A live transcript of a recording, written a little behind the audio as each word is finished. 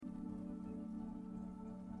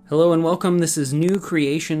Hello and welcome. This is New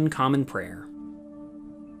Creation Common Prayer.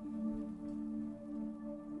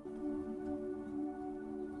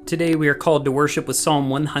 Today we are called to worship with Psalm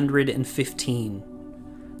 115.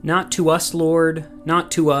 Not to us, Lord,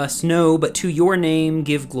 not to us, no, but to your name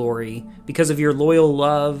give glory, because of your loyal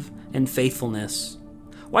love and faithfulness.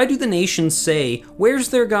 Why do the nations say, "Where's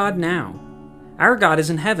their God now?" Our God is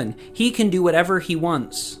in heaven. He can do whatever he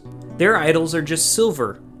wants. Their idols are just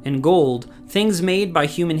silver and gold, things made by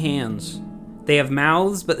human hands. They have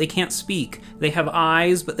mouths, but they can't speak. They have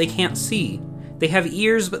eyes, but they can't see. They have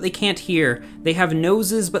ears, but they can't hear. They have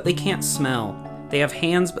noses, but they can't smell. They have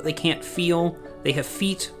hands, but they can't feel. They have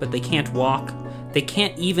feet, but they can't walk. They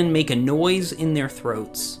can't even make a noise in their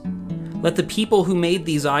throats. Let the people who made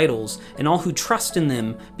these idols and all who trust in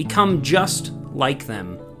them become just like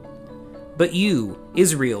them. But you,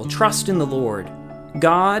 Israel, trust in the Lord.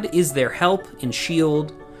 God is their help and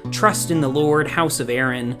shield. Trust in the Lord, house of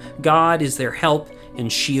Aaron. God is their help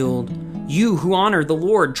and shield. You who honor the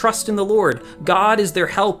Lord, trust in the Lord. God is their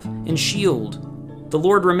help and shield. The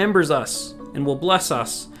Lord remembers us and will bless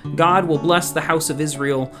us. God will bless the house of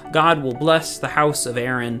Israel. God will bless the house of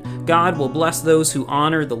Aaron. God will bless those who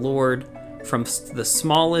honor the Lord, from the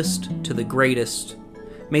smallest to the greatest.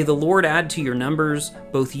 May the Lord add to your numbers,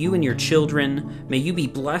 both you and your children. May you be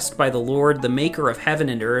blessed by the Lord, the maker of heaven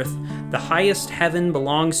and earth. The highest heaven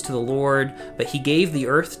belongs to the Lord, but he gave the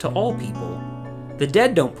earth to all people. The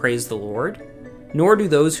dead don't praise the Lord, nor do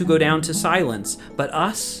those who go down to silence. But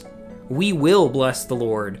us, we will bless the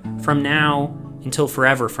Lord, from now until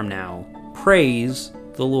forever from now. Praise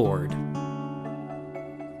the Lord.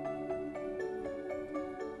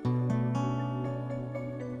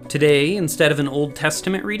 Today, instead of an Old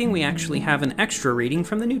Testament reading, we actually have an extra reading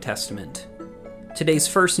from the New Testament. Today's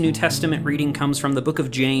first New Testament reading comes from the book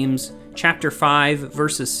of James, chapter 5,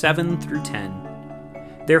 verses 7 through 10.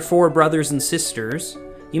 Therefore, brothers and sisters,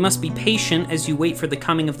 you must be patient as you wait for the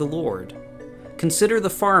coming of the Lord. Consider the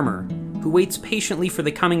farmer, who waits patiently for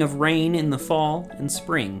the coming of rain in the fall and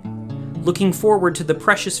spring, looking forward to the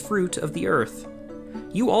precious fruit of the earth.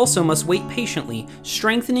 You also must wait patiently,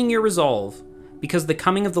 strengthening your resolve, because the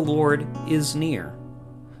coming of the Lord is near.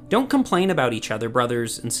 Don't complain about each other,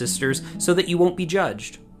 brothers and sisters, so that you won't be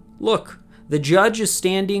judged. Look, the judge is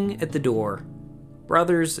standing at the door.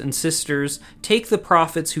 Brothers and sisters, take the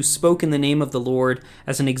prophets who spoke in the name of the Lord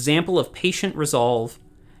as an example of patient resolve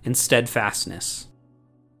and steadfastness.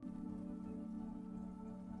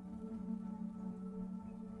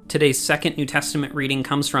 Today's second New Testament reading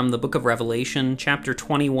comes from the book of Revelation, chapter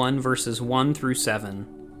 21, verses 1 through 7.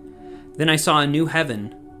 Then I saw a new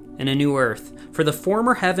heaven and a new earth, for the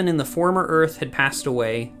former heaven and the former earth had passed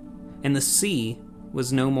away, and the sea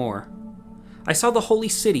was no more. I saw the holy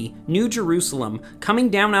city, New Jerusalem, coming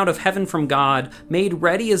down out of heaven from God, made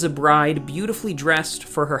ready as a bride, beautifully dressed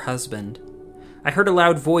for her husband. I heard a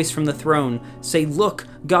loud voice from the throne say, "Look,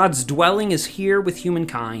 God's dwelling is here with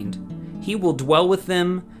humankind. He will dwell with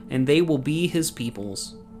them, and they will be his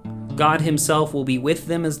peoples. God himself will be with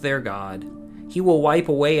them as their God. He will wipe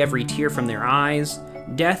away every tear from their eyes.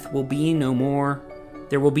 Death will be no more.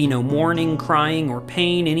 There will be no mourning, crying, or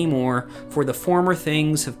pain anymore, for the former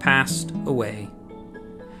things have passed away."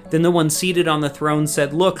 Then the one seated on the throne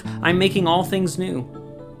said, "Look, I'm making all things new."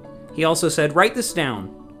 He also said, "Write this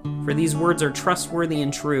down, for these words are trustworthy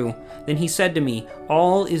and true." Then he said to me,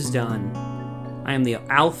 "All is done. I am the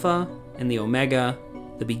Alpha and the Omega,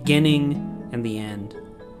 the beginning and the end.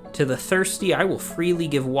 To the thirsty I will freely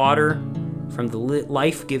give water from the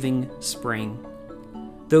life-giving spring.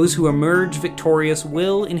 Those who emerge victorious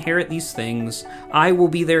will inherit these things. I will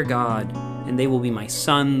be their God, and they will be my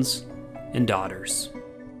sons and daughters."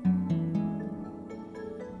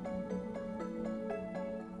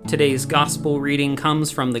 Today's gospel reading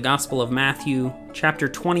comes from the Gospel of Matthew, chapter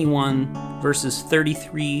 21, verses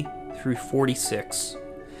 33 through 46.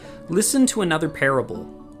 Listen to another parable.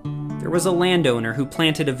 There was a landowner who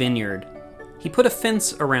planted a vineyard. He put a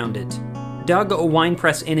fence around it, dug a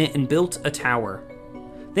winepress in it, and built a tower.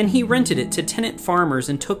 Then he rented it to tenant farmers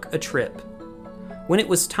and took a trip. When it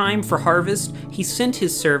was time for harvest, he sent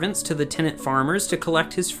his servants to the tenant farmers to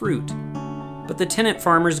collect his fruit. But the tenant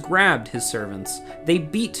farmers grabbed his servants. They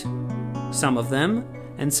beat some of them,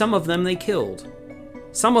 and some of them they killed.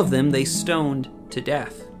 Some of them they stoned to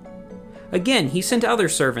death. Again, he sent other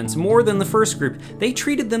servants, more than the first group. They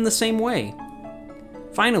treated them the same way.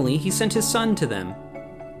 Finally, he sent his son to them.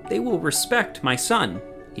 "They will respect my son,"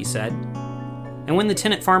 he said. And when the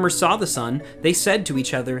tenant farmers saw the son, they said to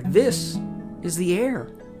each other, "This is the heir.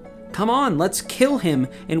 Come on, let's kill him,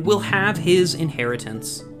 and we'll have his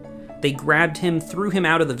inheritance." They grabbed him, threw him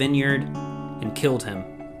out of the vineyard, and killed him.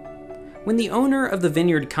 When the owner of the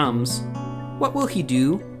vineyard comes, what will he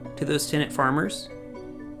do to those tenant farmers?"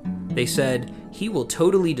 They said, "He will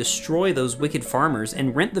totally destroy those wicked farmers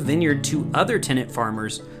and rent the vineyard to other tenant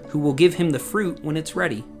farmers who will give him the fruit when it's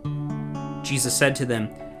ready." Jesus said to them,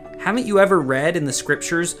 "Haven't you ever read in the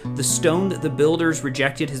scriptures, the stone that the builders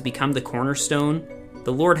rejected has become the cornerstone?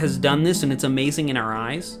 The Lord has done this, and it's amazing in our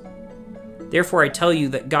eyes. Therefore I tell you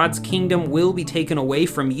that God's kingdom will be taken away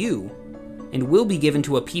from you and will be given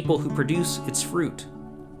to a people who produce its fruit.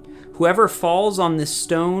 Whoever falls on this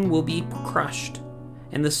stone will be crushed,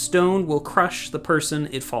 and the stone will crush the person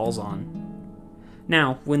it falls on."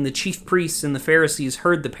 Now, when the chief priests and the Pharisees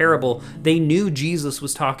heard the parable, they knew Jesus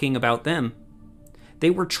was talking about them. They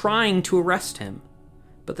were trying to arrest him,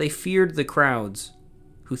 but they feared the crowds,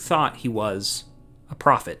 who thought he was a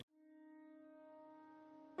prophet.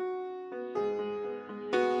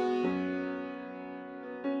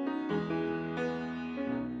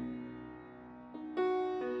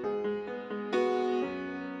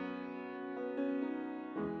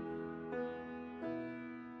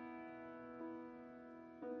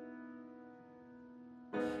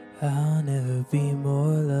 I'll never be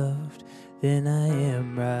more loved than I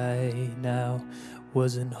am right now.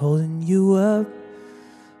 Wasn't holding you up,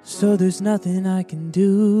 so there's nothing I can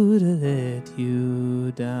do to let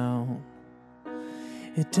you down.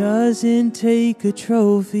 It doesn't take a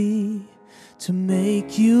trophy to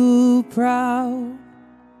make you proud.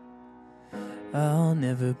 I'll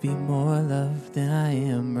never be more loved than I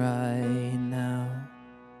am right now.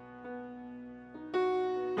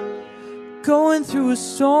 Going through a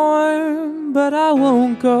storm, but I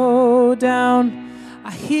won't go down. I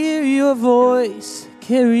hear your voice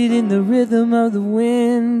carried in the rhythm of the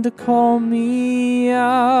wind to call me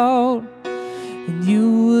out. And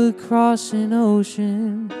you would cross an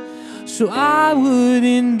ocean so I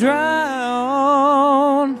wouldn't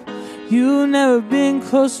drown. You've never been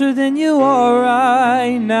closer than you are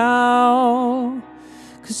right now.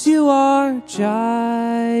 'Cause you are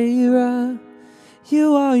Jireh,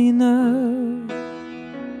 you are enough.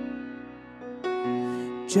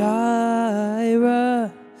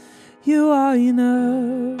 Jireh, you are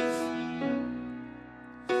enough.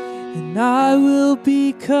 And I will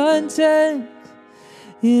be content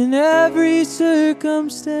in every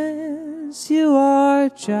circumstance. You are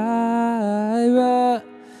Jireh,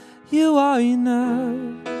 you are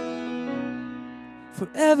enough.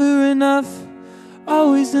 Forever enough,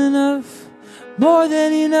 always enough, more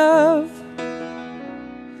than enough.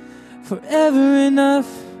 Forever enough,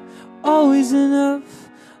 always enough,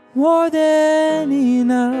 more than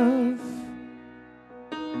enough.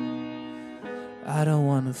 I don't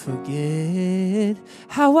want to forget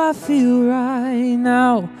how I feel right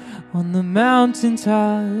now. On the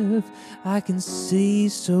mountaintop, I can see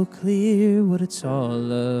so clear what it's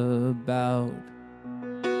all about.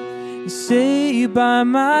 You stay by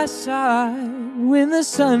my side when the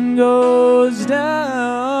sun goes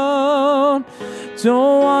down.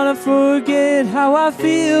 Don't wanna forget how I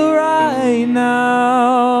feel right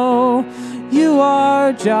now. You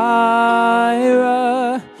are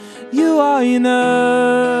Jireh, you are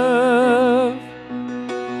enough.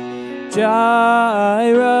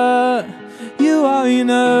 Jireh, you are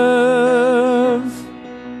enough.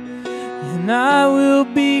 And I will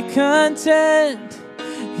be content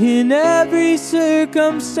in every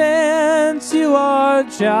circumstance. You are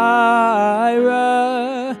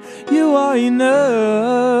Jireh, you are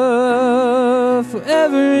enough.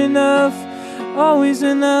 Forever enough, always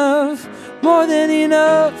enough, more than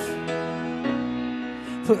enough.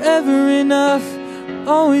 Forever enough,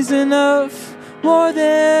 always enough, more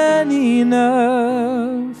than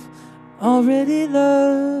enough. Already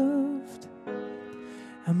loved,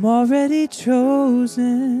 I'm already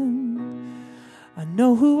chosen. I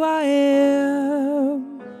know who I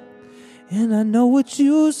am, and I know what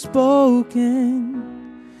you've spoken.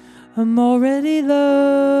 I'm already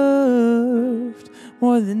loved,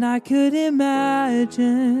 more than I could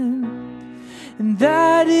imagine. And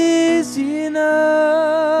that is enough.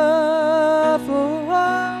 Oh,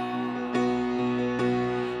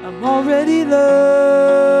 I'm already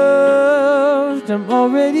loved, I'm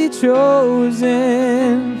already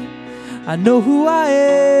chosen. I know who I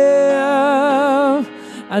am,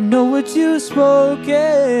 I know what you've spoken.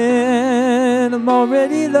 I'm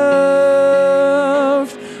already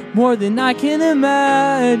loved, more than I can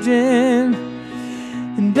imagine.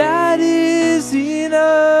 And that is enough.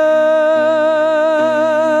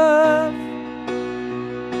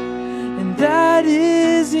 And that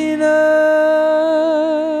is enough.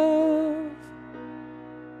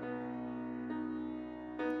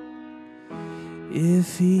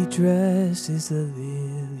 If he dresses the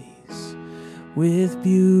lilies with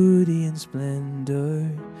beauty and splendor.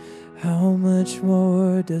 How much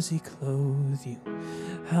more does he clothe you?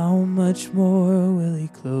 How much more will he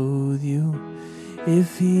clothe you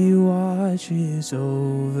if he watches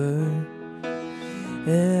over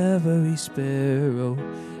every sparrow?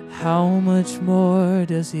 How much more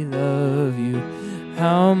does he love you?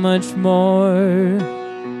 How much more?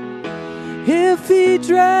 If he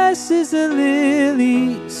dresses the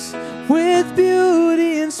lilies with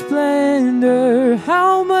beauty and splendor,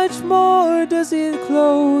 how much more does he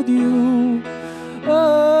clothe you?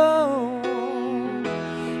 Oh,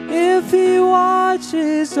 if he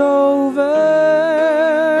watches over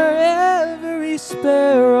every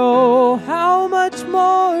sparrow, how much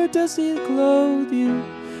more does he clothe you?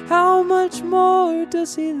 How much more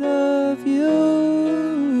does he love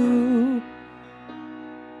you?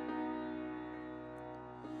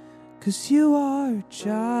 'Cause you are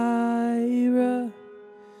Jireh,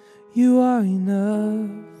 you are enough.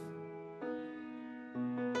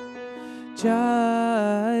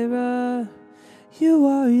 Jireh, you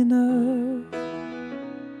are enough.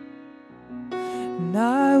 And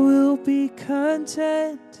I will be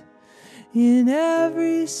content in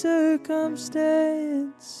every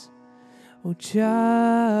circumstance. Oh,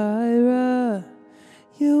 Jireh,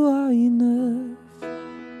 you are enough.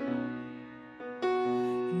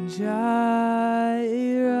 Jireh,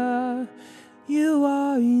 you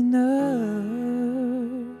are enough.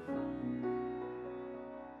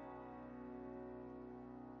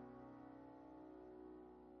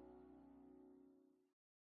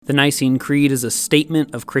 The Nicene Creed is a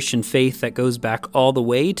statement of Christian faith that goes back all the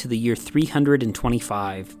way to the year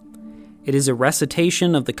 325. It is a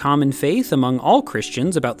recitation of the common faith among all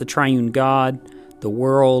Christians about the triune God, the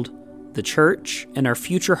world, the church, and our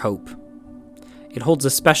future hope. It holds a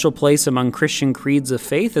special place among Christian creeds of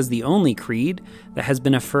faith as the only creed that has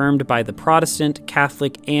been affirmed by the Protestant,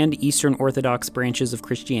 Catholic, and Eastern Orthodox branches of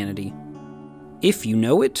Christianity. If you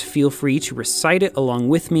know it, feel free to recite it along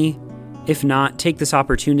with me. If not, take this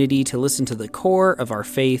opportunity to listen to the core of our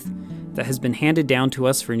faith that has been handed down to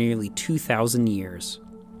us for nearly 2,000 years.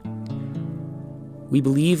 We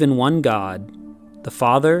believe in one God, the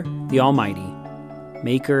Father, the Almighty,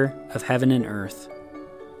 maker of heaven and earth,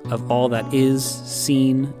 of all that is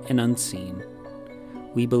seen and unseen.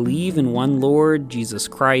 We believe in one Lord, Jesus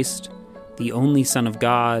Christ, the only Son of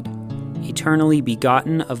God, eternally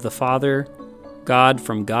begotten of the Father, God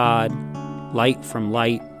from God, light from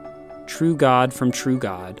light, true God from true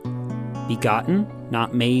God, begotten,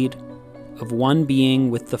 not made, of one being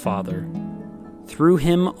with the Father. Through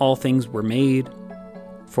him all things were made.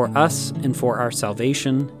 For us and for our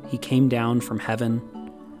salvation, he came down from heaven.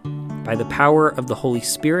 By the power of the Holy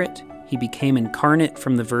Spirit, he became incarnate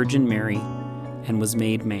from the Virgin Mary and was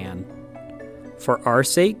made man. For our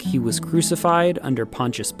sake, he was crucified under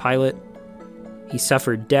Pontius Pilate. He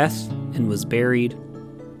suffered death and was buried.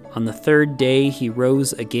 On the third day, he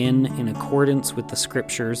rose again in accordance with the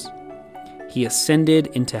Scriptures. He ascended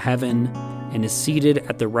into heaven and is seated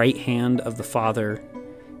at the right hand of the Father.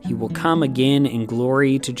 He will come again in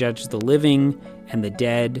glory to judge the living and the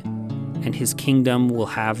dead, and his kingdom will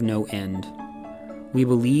have no end. We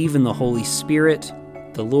believe in the Holy Spirit,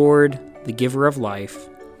 the Lord, the giver of life,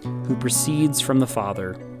 who proceeds from the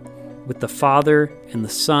Father. With the Father and the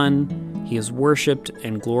Son, he is worshipped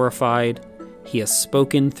and glorified. He has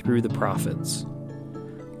spoken through the prophets.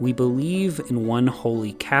 We believe in one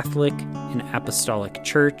holy Catholic and Apostolic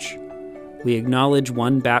Church. We acknowledge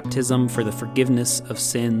one baptism for the forgiveness of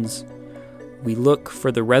sins. We look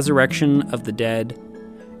for the resurrection of the dead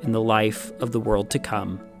and the life of the world to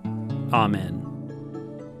come. Amen.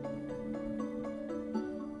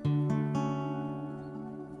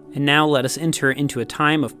 And now let us enter into a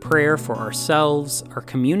time of prayer for ourselves, our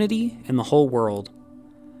community, and the whole world.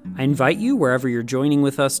 I invite you, wherever you're joining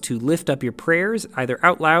with us, to lift up your prayers, either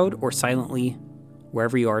out loud or silently,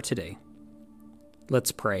 wherever you are today.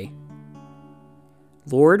 Let's pray.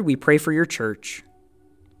 Lord, we pray for your church,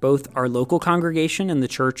 both our local congregation and the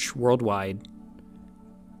church worldwide.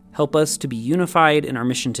 Help us to be unified in our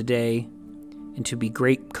mission today and to be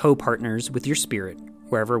great co-partners with your Spirit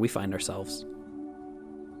wherever we find ourselves.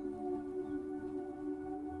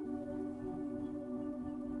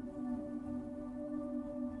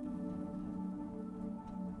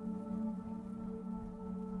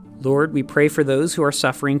 Lord, we pray for those who are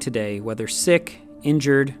suffering today, whether sick,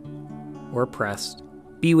 injured, or oppressed.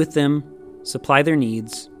 Be with them, supply their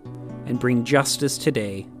needs, and bring justice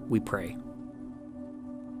today, we pray.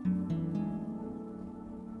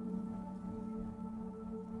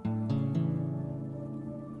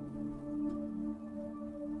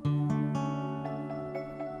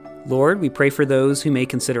 Lord, we pray for those who may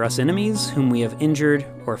consider us enemies, whom we have injured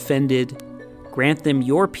or offended. Grant them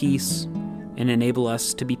your peace and enable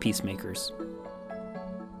us to be peacemakers.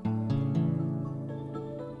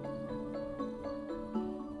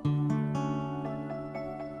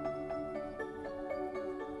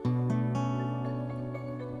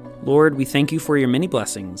 Lord, we thank you for your many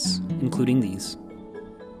blessings, including these.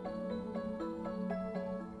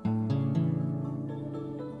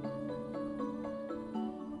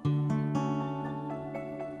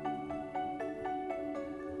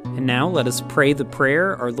 And now let us pray the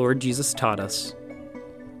prayer our Lord Jesus taught us.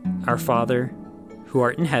 Our Father, who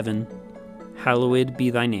art in heaven, hallowed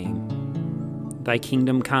be thy name. Thy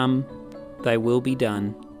kingdom come, thy will be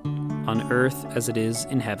done, on earth as it is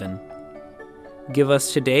in heaven. Give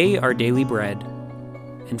us today our daily bread,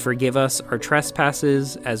 and forgive us our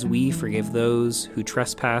trespasses as we forgive those who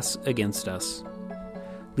trespass against us.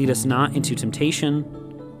 Lead us not into temptation,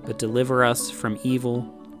 but deliver us from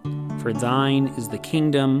evil. For thine is the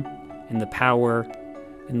kingdom, and the power,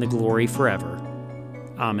 and the glory forever.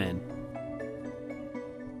 Amen.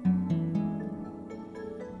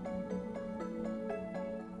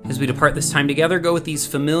 As we depart this time together, go with these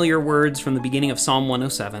familiar words from the beginning of Psalm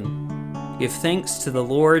 107. Give thanks to the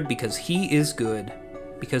Lord because he is good,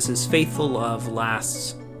 because his faithful love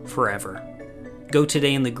lasts forever. Go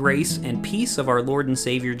today in the grace and peace of our Lord and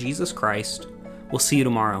Savior Jesus Christ. We'll see you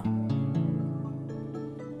tomorrow.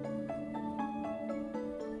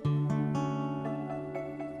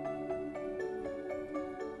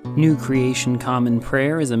 New Creation Common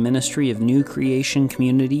Prayer is a ministry of New Creation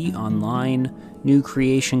Community Online, New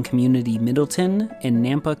Creation Community Middleton, and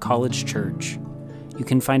Nampa College Church. You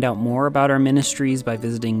can find out more about our ministries by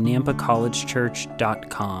visiting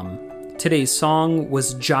nampacollegechurch.com. Today's song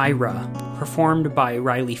was Jireh, performed by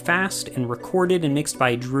Riley Fast and recorded and mixed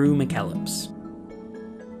by Drew McKellips.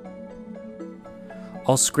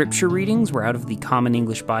 All scripture readings were out of the Common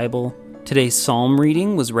English Bible. Today's psalm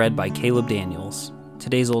reading was read by Caleb Daniels.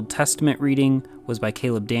 Today's Old Testament reading was by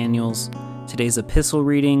Caleb Daniels. Today's epistle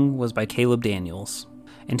reading was by Caleb Daniels.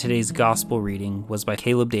 And today's gospel reading was by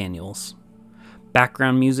Caleb Daniels.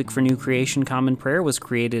 Background music for New Creation Common Prayer was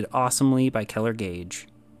created awesomely by Keller Gage.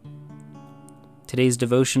 Today's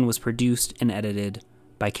devotion was produced and edited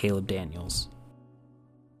by Caleb Daniels.